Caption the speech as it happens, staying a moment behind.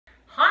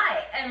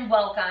and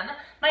welcome.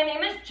 My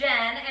name is Jen,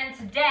 and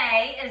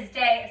today is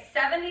day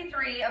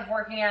 73 of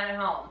working out at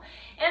home.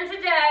 And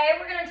today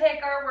we're going to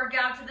take our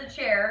workout to the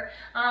chair.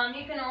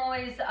 You can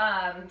always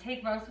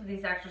take most of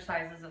these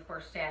exercises, of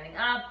course, standing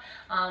up.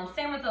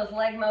 Same with those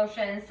leg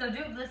motions. So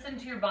do listen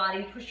to your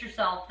body, push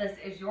yourself. This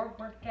is your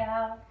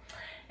workout.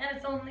 And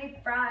it's only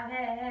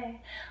Friday.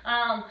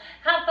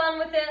 Have fun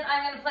with it.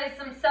 I'm going to play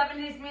some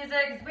 70s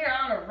music. We are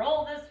on a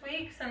roll this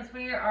week since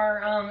we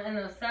are in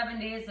those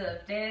 70s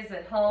of days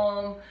at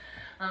home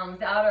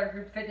without our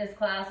group fitness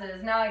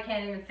classes. Now I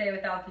can't even say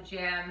without the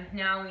gym.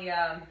 Now we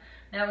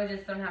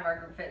just don't have our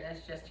group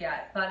fitness just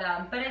yet. But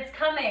it's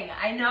coming.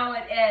 I know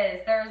it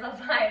is. There's a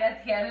light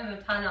at the end of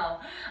the tunnel.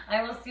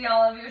 I will see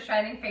all of your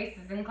shining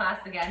faces in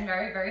class again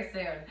very, very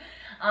soon.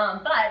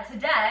 But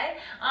today,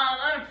 I'm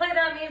going to play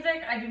that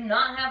music. I do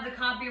not have the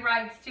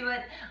copyrights to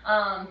it.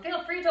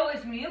 Feel free to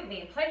always mute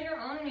me. Play your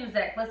own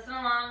music. Listen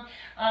along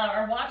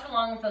or watch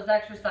along with those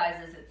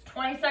exercises. It's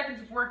 20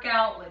 seconds of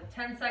workout with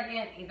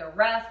 10-second either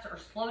rest or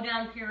slow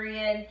down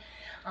period.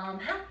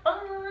 Have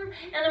fun.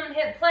 And I'm going to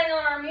hit play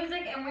on our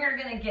music and we're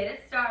going to get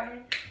it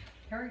started.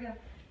 Here we go.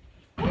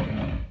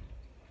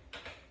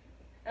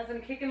 As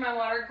I'm kicking my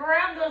water,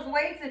 grab those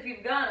weights if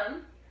you've got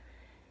them.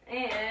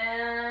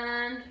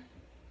 And...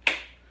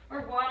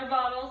 or water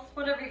bottles,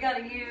 whatever you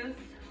gotta use.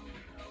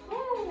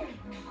 Woo.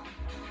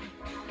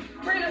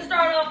 We're gonna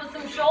start off with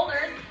some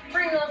shoulders.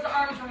 Bring those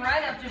arms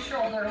right up to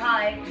shoulder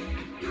height.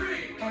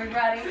 Are we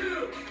ready?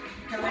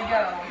 Here we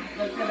go.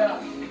 Lift it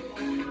up.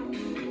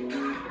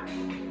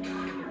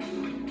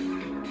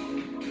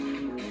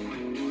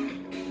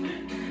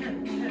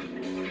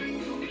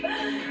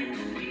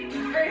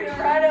 Bring it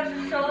right up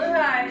to shoulder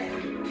height.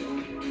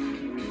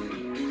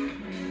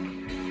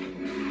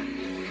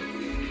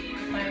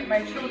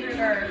 My children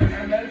are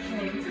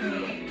motioning to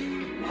me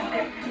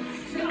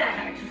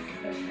snacks.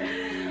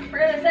 We're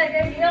going to take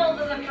a heel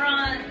to the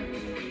front.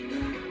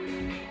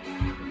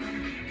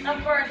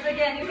 Of course,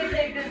 again, you can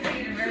take this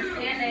seat if you're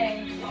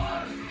standing. Woo!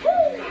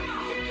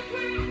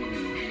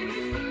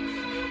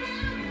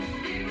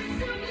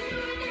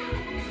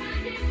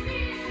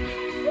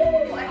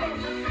 Woo! I think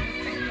this is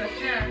stick to a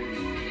snack.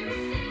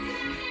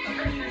 I'm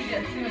pretty sure she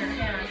gets two in her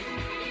hand.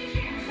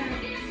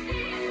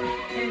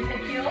 And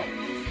take heels.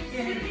 You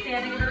do the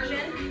standing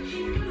version.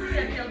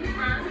 Step heel to the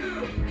front. You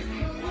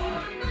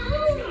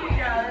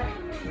got it.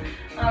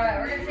 Alright,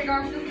 we're going to take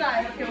arms to the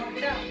side. Okay, we'll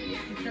get out.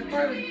 Step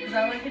forward because I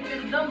want to hit you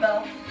with a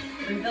dumbbell.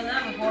 We've done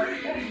that before.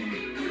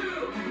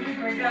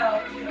 Here we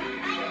go.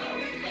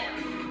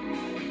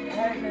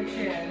 Right in the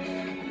chin.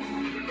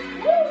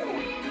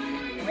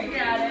 Woo! We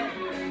got it.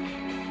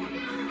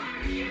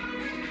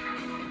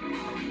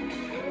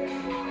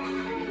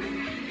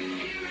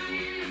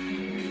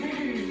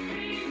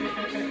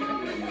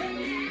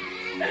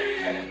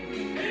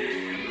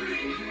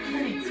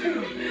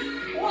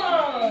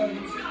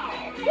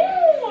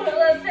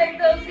 Let's take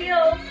those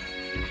heels.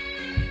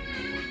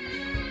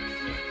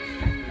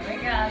 We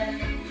got it.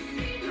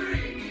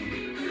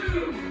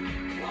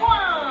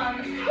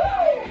 1.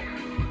 Woo!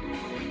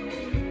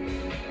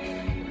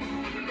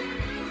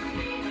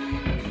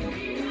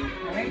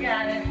 We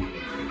got it.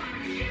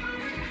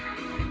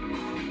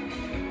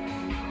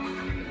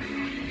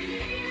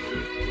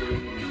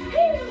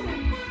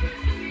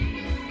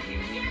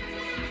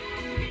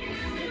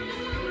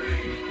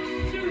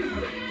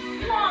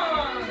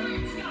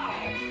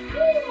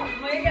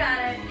 We got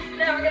it.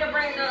 Now we're going to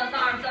bring those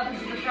arms up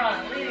into the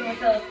front, leading with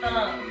those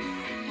thumbs.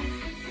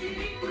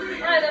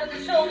 Right up to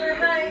shoulder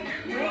height.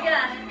 We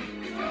got it.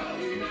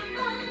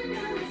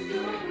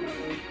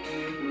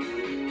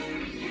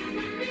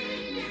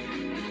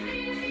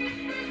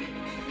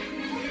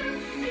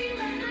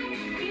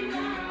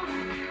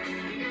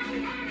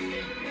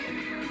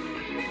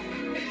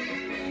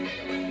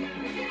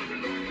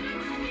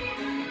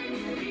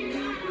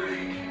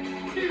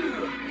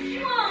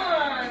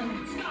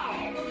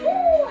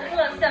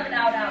 Step it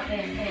out,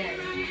 in.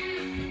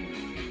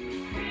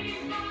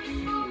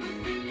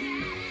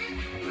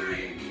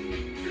 3,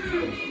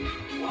 2,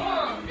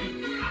 1.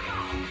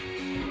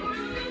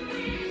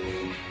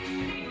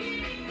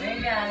 We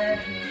got it.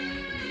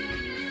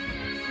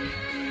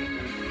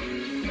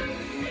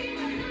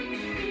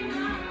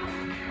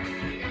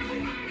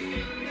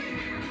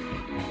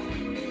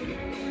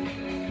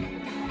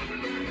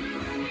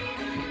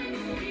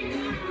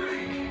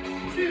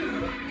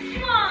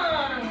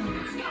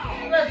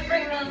 Let's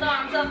bring those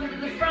arms up into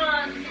the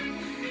front.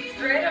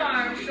 Straight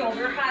arms,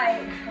 shoulder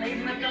height.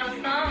 Leading with those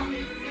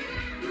thumbs.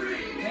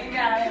 We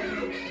got it.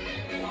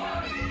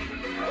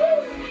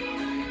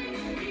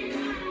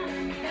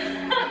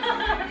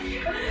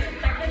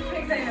 I can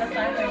speak saying no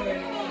sign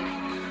language.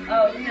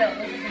 Oh, no,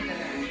 let's do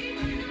that.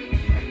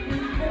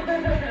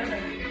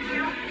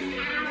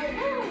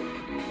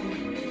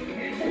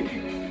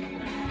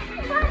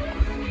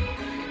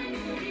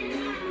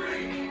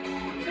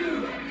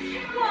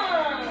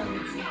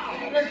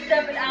 Let's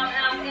step it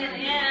out, in,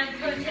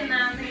 switching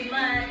that lead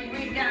leg.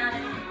 We got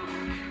it.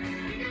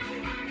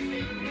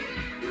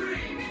 3,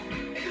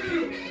 2,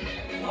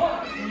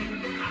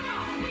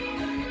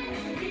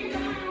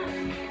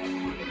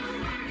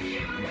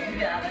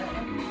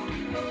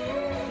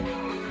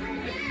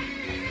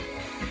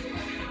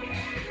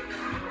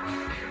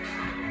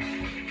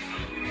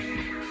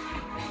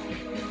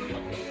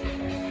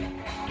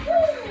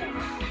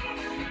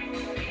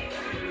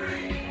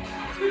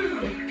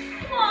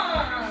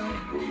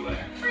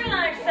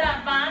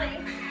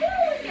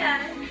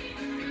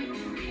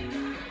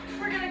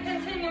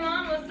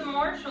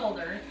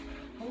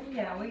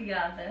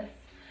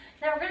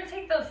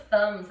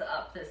 thumbs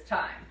up this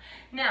time.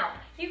 Now,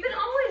 you can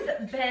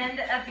always bend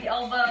at the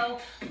elbow,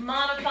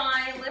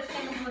 modify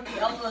lifting with the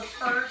elbows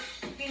first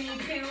if you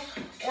need to,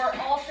 or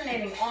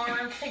alternating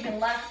arms, taking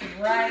left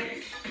and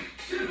right.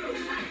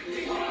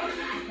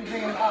 And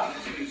bring them up.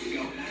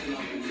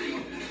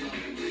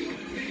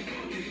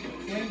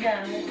 We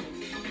got it.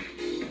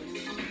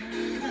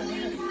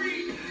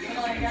 What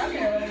do I got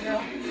there, little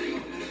girl?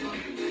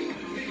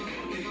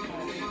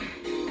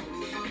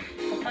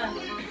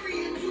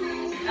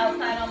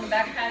 Outside on the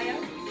back patio.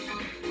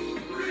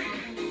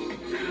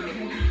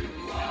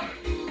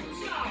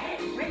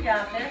 We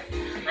got this.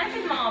 I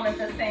can mom at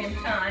the same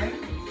time.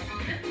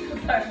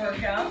 That's our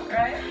workout,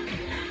 right?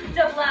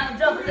 Double out,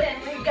 double in.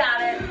 We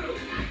got it.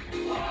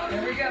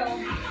 There we go.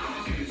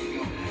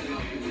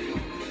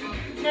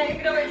 Now you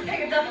can always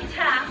take a double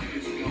tap,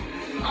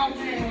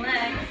 alternating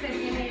legs if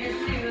you needed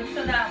to,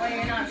 so that way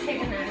you're not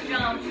taking that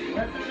jump.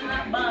 Listen to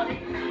that body.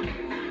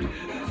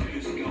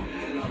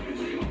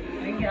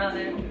 We got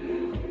it.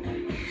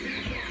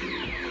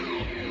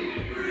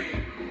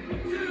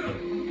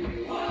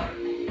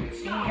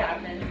 We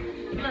got this.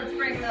 Let's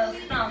bring those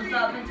thumbs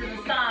up into the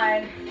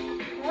side,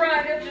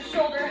 right up to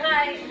shoulder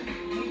height.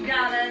 You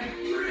got it.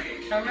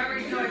 Now remember,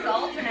 you can always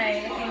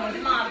alternate if you need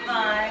to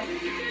modify.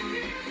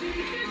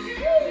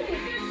 Woo.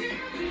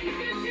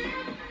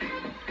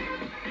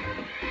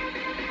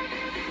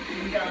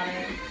 You got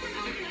it.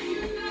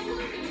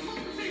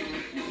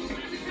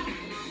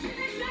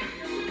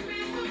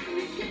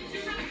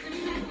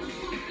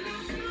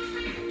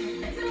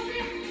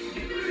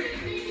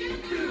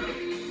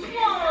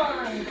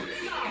 One.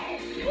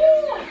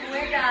 Woo. We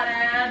got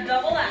it.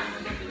 Double out.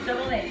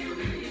 Double in.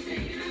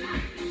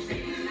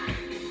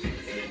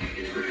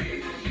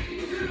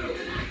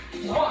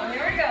 Oh,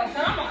 here we go.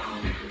 Come on.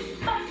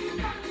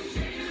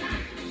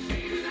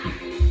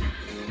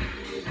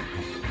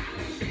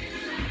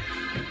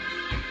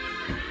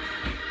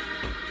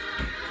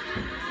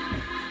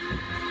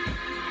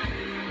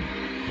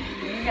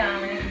 You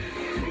got it.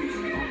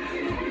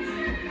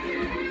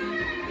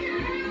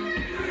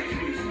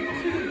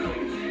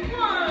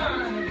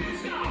 One.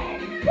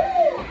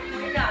 Woo.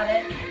 We got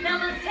it. Now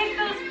let's take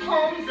those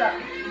palms up.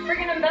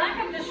 Bringing them back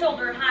up to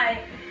shoulder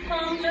height.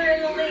 Palms are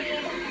in the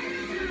lead.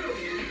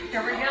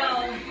 Here we go.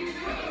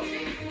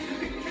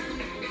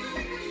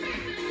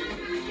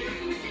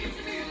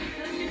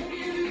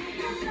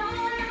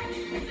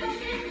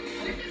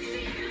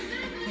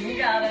 You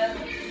got it.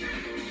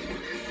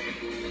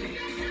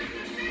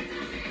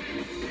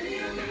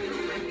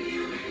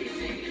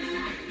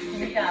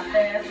 You got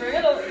this. Bring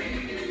it over.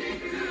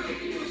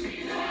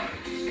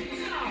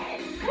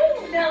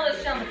 Woo. Now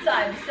let's jump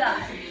side to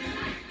side.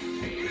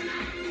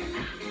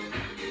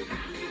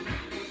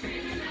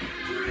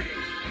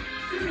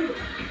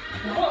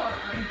 One.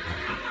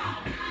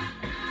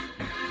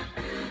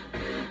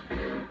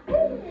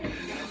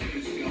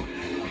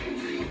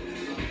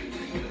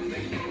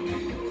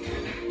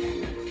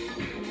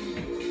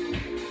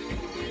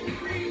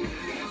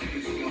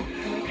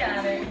 We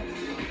got it.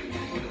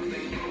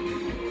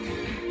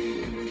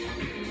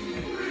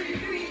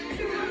 3,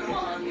 2,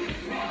 1.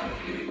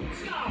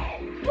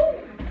 Woo.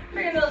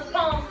 Bringing those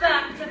palms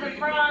back to the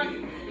front,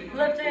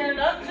 lifting it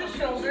up to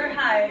shoulder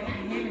height.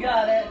 You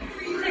got it.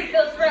 Take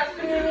those rests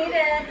when you need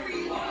it.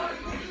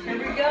 Here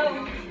we go.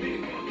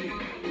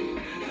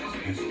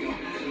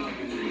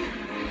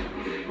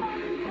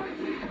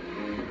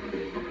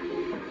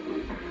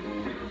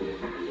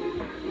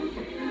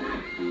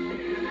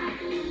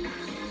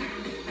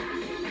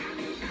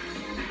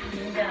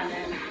 You got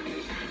it.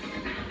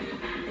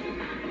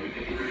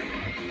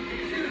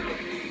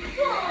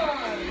 1.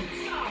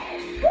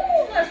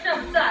 Woo! Let's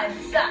jump side to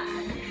side.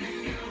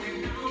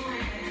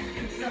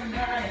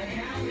 Somebody.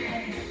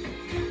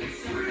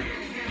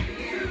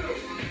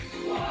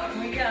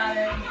 We got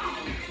it.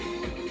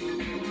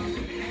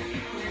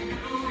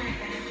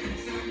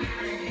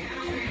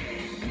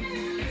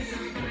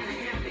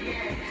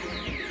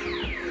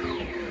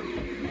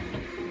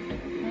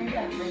 We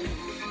got this.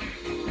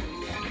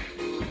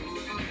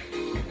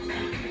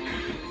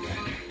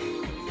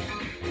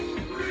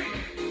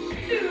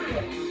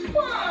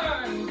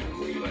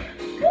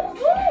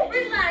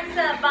 Relax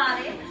that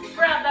body.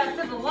 Grab that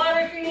sip of water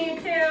if you need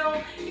to.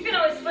 You can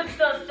always switch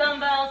those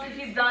dumbbells if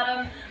you've got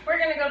them. We're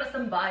going to go to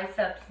some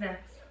biceps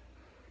next.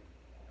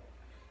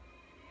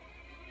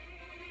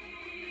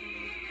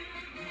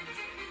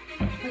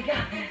 We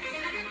got this.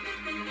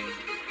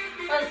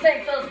 Let's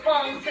take those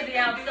palms to the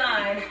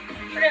outside.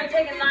 We're going to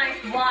take a nice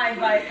wide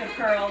bicep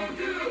curl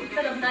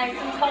instead of nice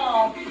and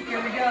tall.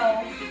 Here we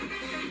go.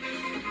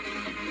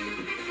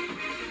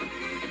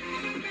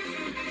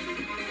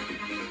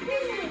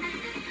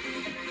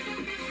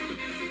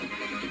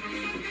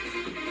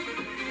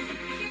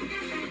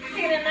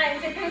 Taking it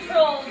nice and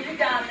controlled. You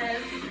got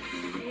this.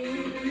 3,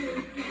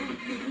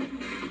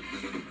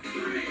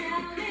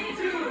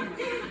 2,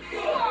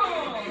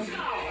 1.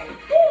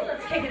 Woo,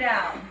 let's kick it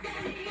out.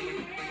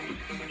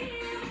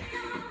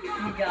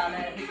 You got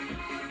it.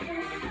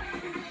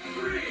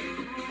 3,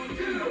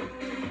 2,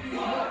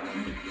 1.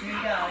 You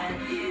got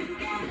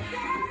it.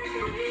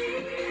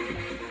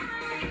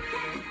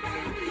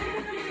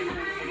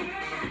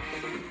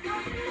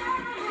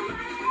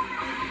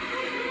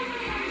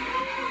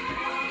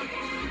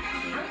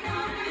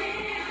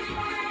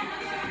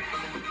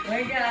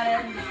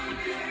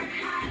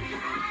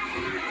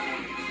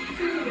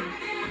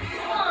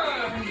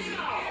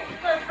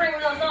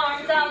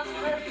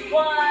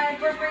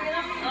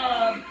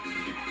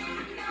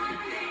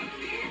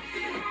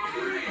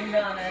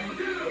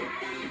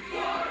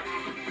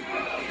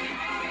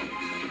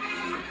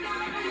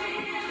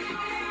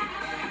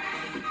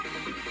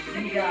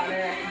 You got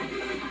it.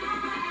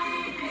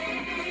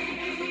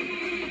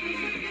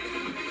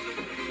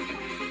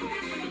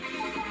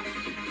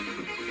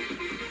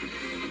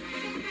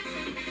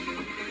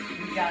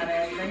 You got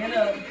it. Bring it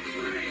up. 3,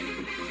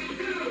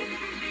 2,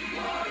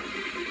 1,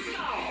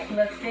 go.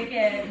 Let's kick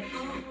it.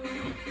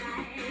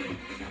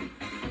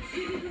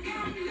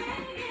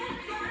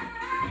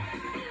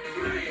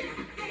 3,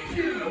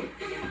 2,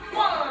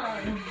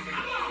 1.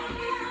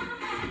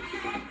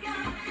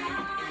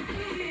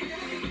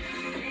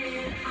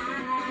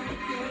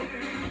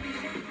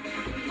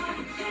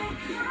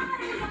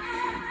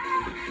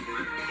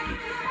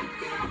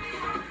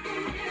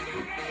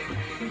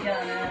 You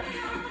got it.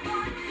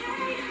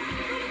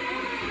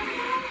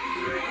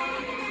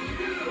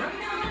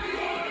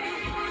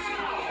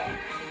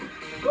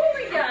 Ooh,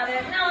 we got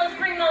it. Now let's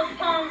bring those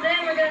palms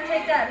in. We're going to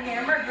take that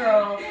hammer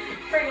girl,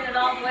 bringing it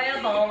all the way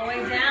up, all the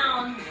way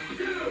down.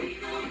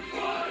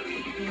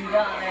 You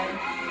got it.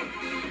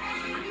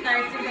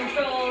 Nice and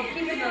controlled,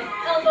 keeping those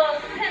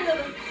elbows pinned to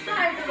the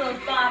sides of those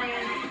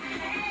bodies.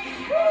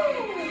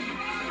 Woo!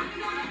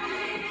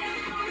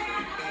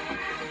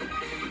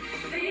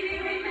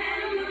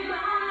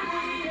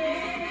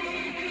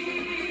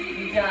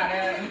 You got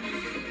it.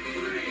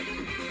 3,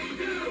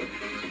 2,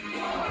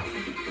 1,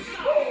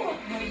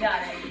 Woo! We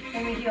got it.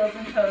 And we heels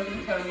and toes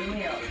and toes and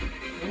heels.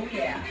 Oh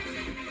yeah.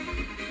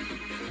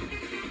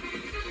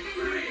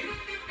 3,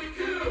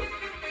 2,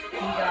 You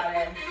got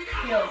it.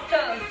 Heels,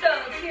 toes,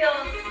 toes,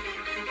 heels.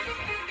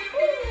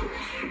 Woo!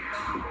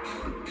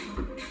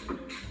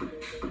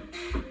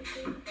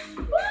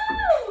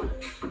 Woo!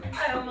 I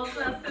almost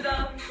messed it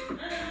up.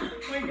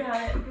 We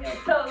got it.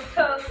 Heels, toes,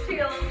 toes,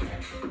 heels.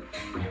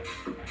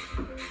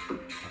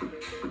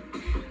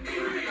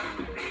 3,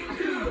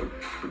 2,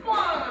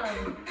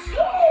 1.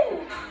 Woo!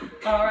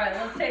 All right,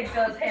 let's take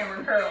those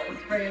hammer curls.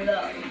 Bring it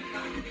up.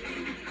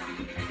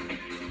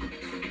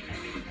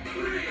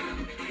 3,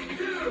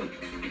 2,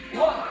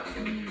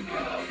 1,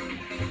 go.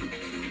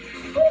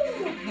 Woo!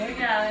 We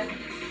got it.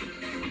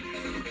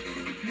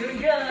 You're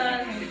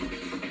good.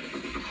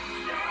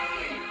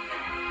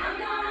 I'm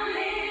gonna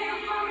live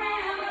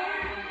forever.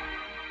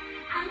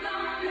 I'm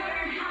gonna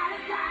learn how to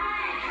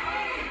fly.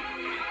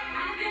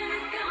 I feel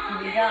it's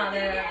gonna You got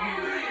it.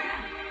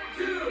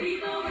 3, 2,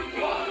 people will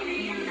see me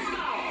in the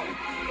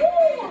Woo!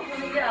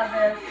 We got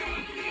this.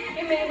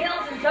 Give me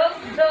heels and toes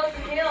and toes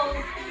and heels.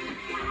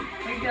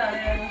 We got it.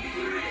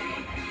 3,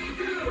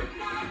 2,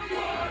 1.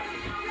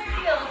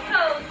 Heels,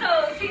 toes,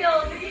 toes,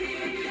 heels.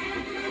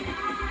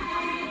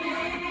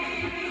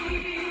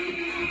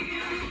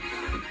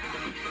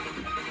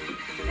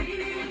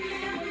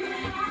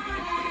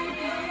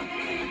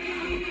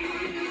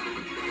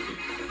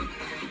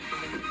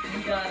 We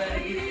got it.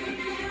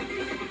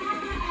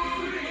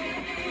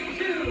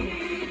 2,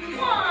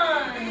 1.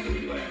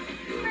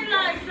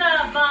 Relax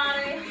that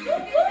body.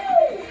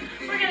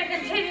 Woo-hoo! We're gonna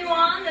continue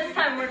on. This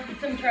time working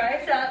some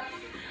triceps.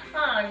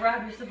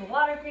 Grab your sip of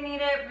water if you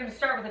need it. We're gonna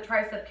start with a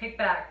tricep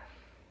kickback.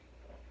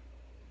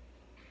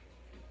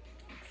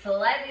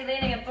 Slightly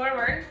leaning it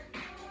forward.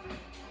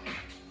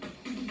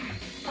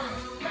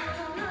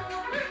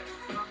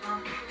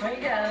 There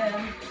you go.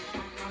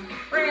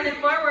 Bringing it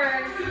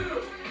forward.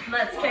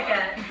 Let's kick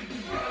it.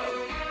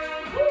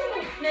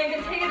 Woo. Now you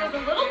can take it as a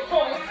little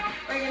pulse,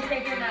 or you can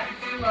take it in that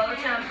slow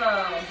tempo.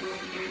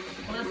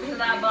 Listen to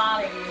that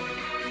body.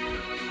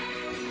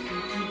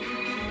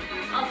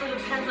 Also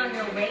depends on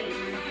your weight.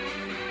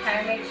 Okay,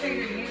 make sure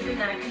you're using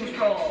that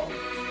control.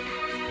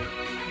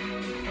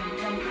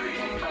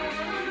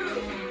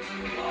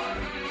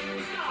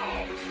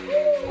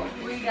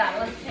 Woo. We got it.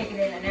 Let's take it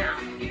in and out.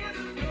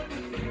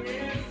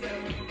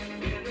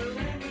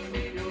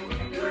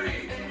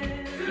 3,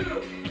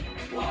 2,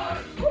 1.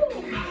 Woo.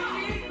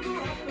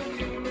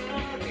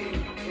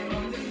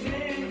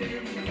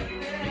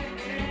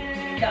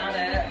 Got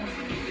it.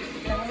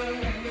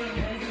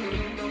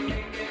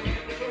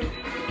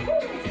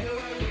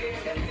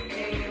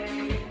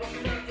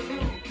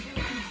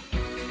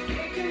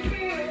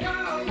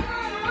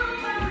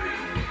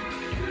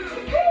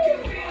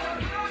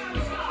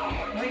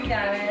 We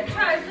got it.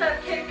 Tricep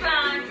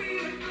kickbacks.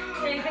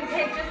 And you can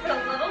take just a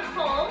little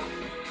pulse.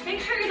 Make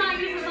sure you're not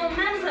using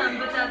momentum,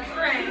 but that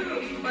strength.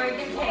 Or you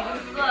can take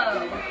it slow.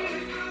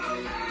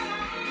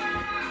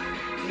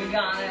 You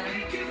got it.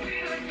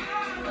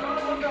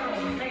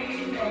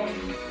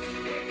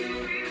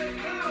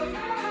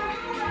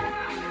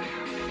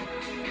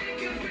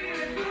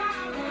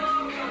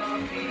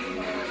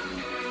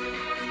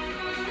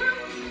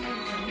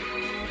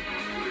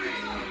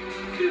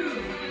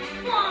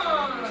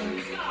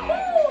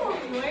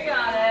 We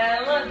got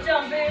it. Let's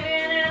jump it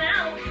in and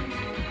out.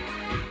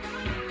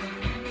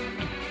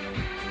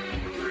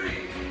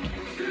 3,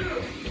 2,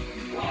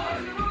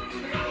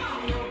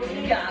 1.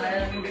 You got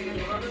it.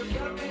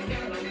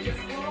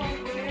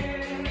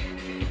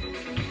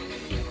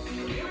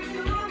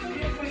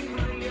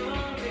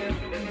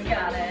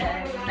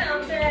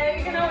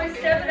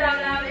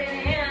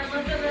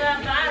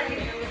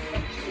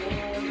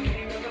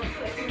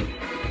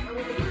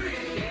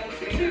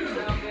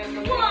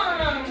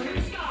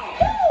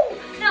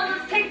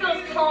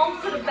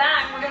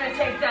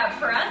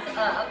 press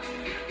up.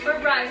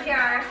 We're right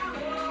here.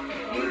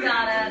 You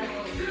got it.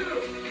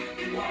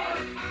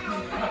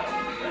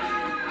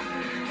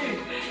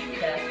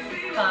 That's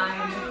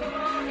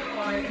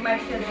fine. My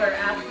kids are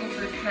asking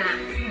for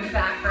snacks in the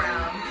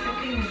background. The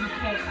things you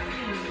can't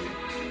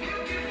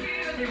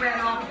see. They ran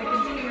off the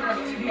container of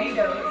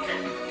tomatoes.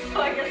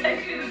 So I guess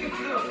I shouldn't be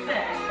too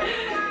upset.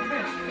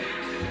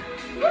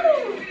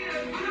 Woo!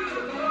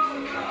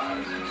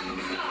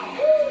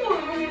 Ooh,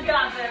 we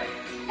got this.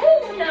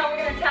 Ooh, now we're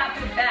gonna tap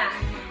it back.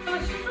 So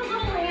it's just a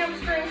little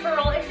hamstring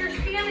curl. If you're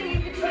standing, you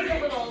can take a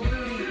little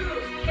booty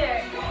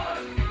kick.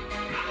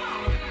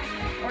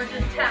 Or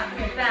just tap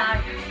it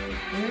back.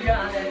 You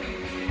got it.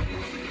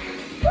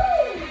 Woo!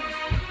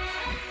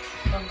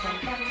 Bum, bum,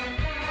 bum, bum, bum.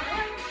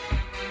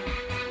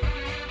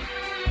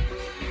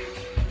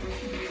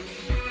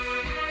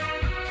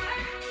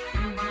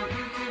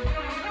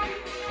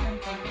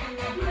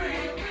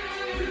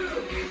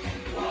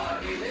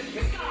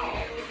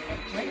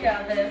 We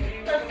got this.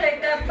 Let's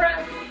take that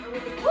press.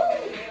 Woo!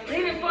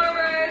 Lean it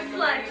forward,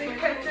 slightly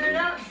pressing it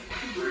up.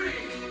 3,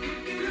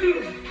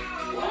 2,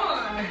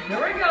 1.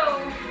 Here we go.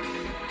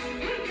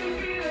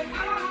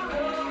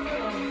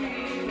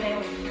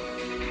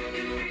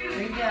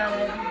 We got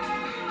it.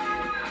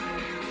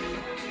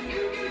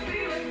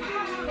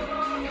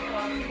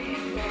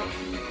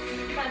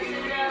 Press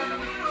it up.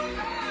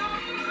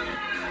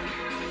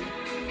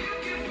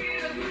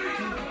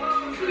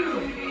 2,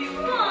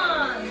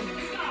 1.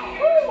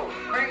 Woo!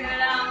 Bringing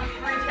it out.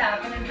 We're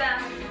tapping it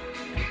back.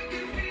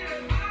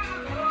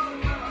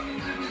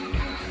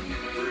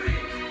 3,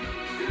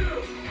 2,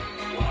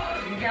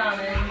 1. You got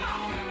it.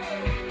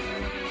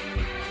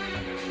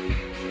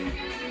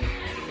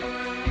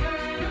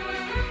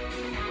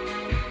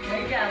 We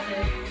got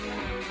this.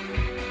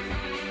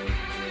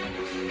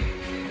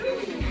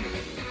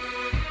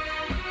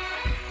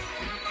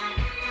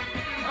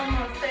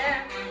 Almost there.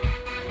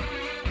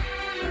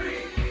 3,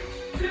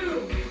 2,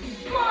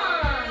 1.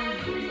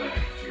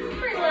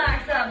 Relax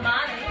that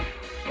body.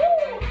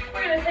 Woo.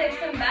 We're going to take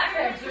some back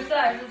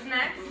exercises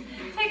next.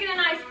 Taking a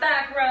nice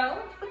back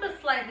row with a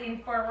slight lean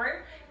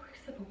forward. Quick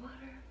sip of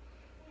water.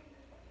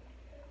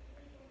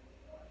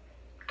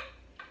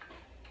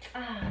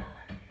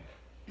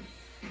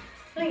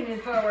 Leaning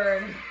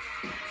forward.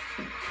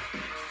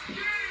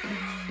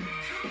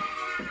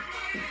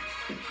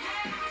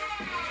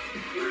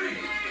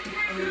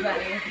 Are we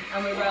ready?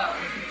 And we row.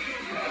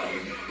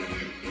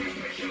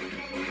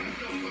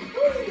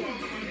 Woo.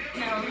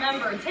 Now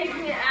remember,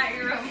 taking it at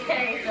your own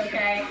pace,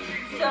 okay?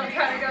 Don't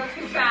try to go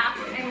too fast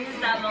and use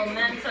that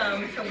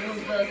momentum to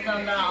move those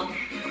dumbbells.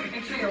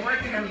 Make sure you're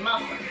working your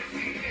muscles.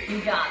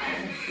 You got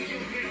it.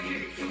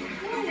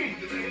 Woo.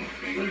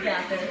 We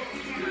got this.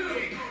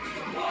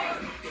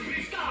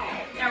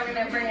 Now we're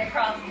going to bring it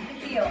across the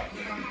heel.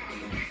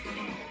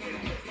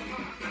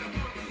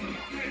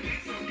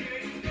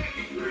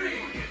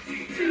 3,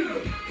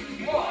 2,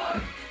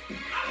 1.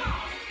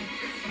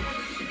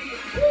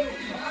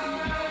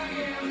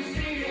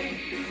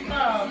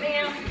 Oh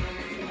man,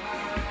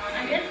 I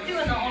miss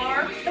doing the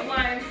arms, the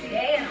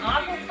YMCA and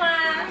aqua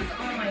class.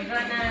 Oh my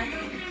goodness.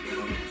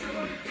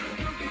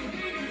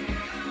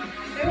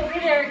 We will be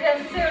there again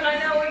soon, I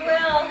know we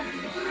will.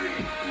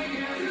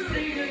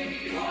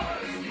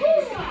 Woo,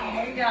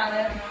 we got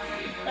it.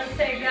 Let's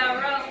take that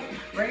row,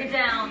 bring it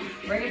down,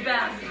 bring it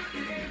back.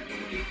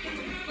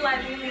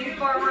 Slightly lean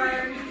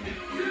forward.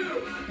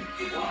 2,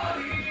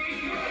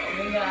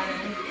 1. We got it.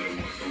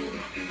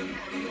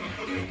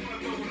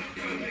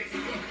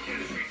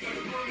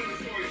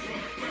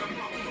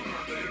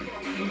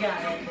 You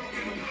got it.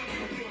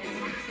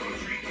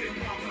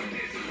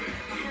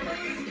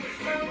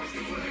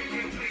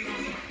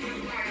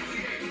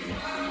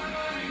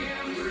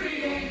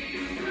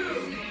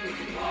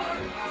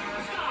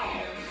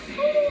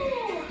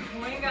 Woo!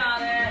 We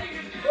got it.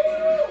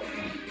 Woo!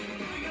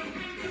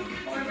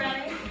 We're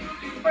ready.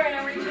 We're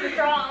gonna reach it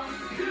across.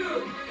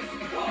 Here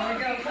we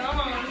go. Come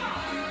on.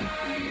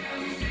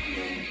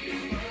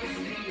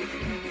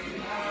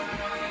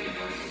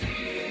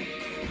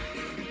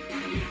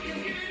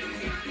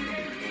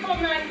 Hold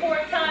 9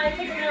 core tight.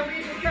 Taking that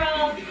reach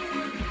across.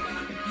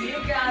 You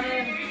got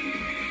it.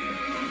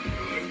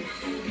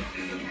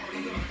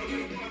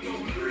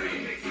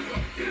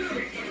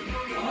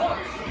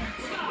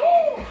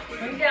 Woo!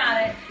 We got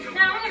it.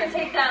 Now we're going to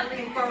take that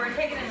lean forward,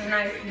 take it in a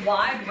nice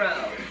wide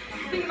row.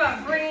 Think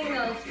about bringing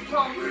those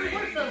palms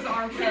towards those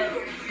armpits.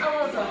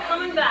 Elbows are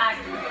coming back.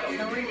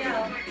 There we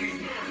go.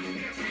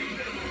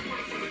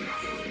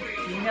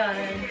 You got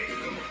it.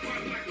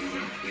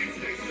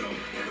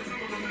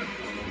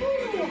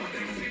 Woo!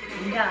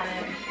 You got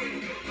it.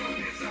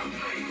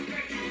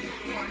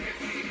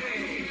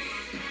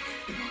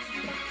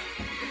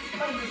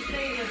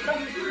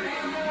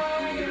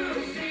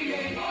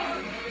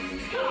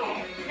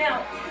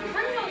 Now,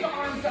 bring those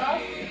arms up.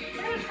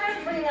 We're going to try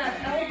to bring that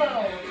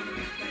elbow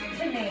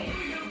to me.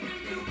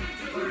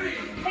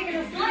 Taking a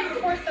slight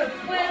torso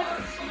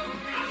twist.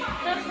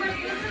 Now, of course,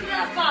 this is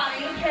that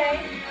body, okay?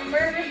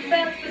 Where it is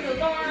best with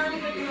those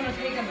arms. If you want to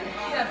take them in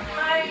chest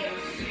height.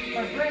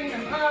 Let's bring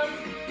them up.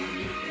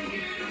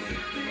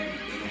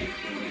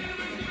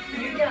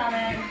 You got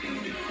it.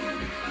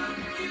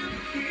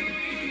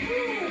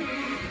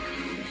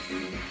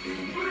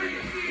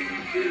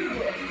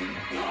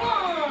 Come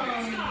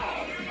on.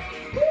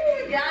 Woo,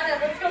 we got it.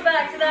 Let's go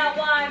back to that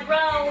wide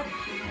row.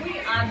 We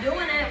are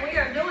doing it. We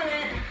are doing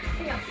it. I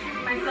think I'm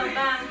scooping myself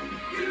back.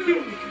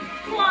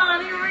 Come on,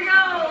 here we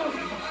go.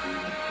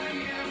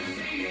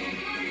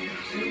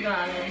 You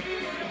got it.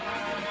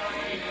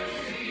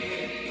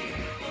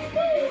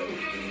 Woo.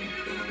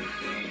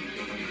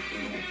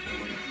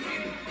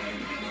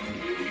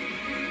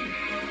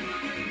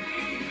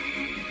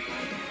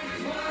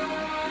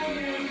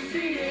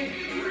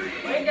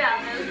 We got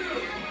this.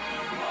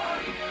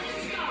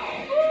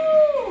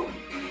 Woo.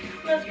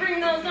 Let's bring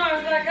those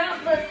arms back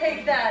up. Let's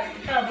take that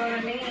elbow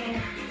to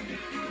knee.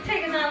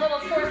 Taking that little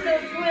torso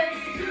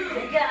twist.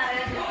 We got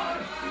it.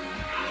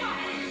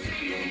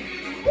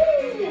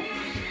 Woo.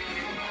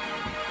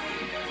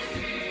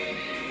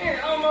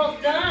 We're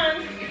almost done.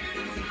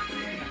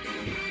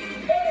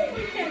 Woo,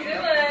 we can do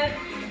it.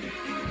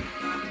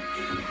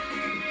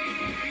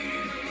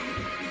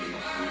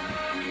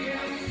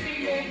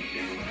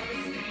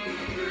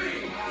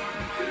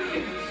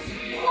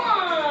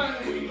 One.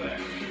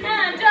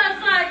 And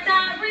just like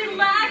that,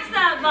 relax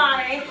that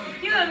body.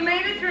 You have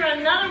made it through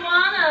another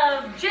one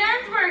of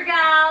Jen's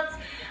workouts.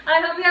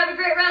 I hope you have a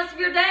great rest of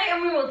your day,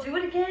 and we will do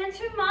it again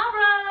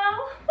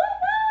tomorrow.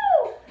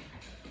 Woo!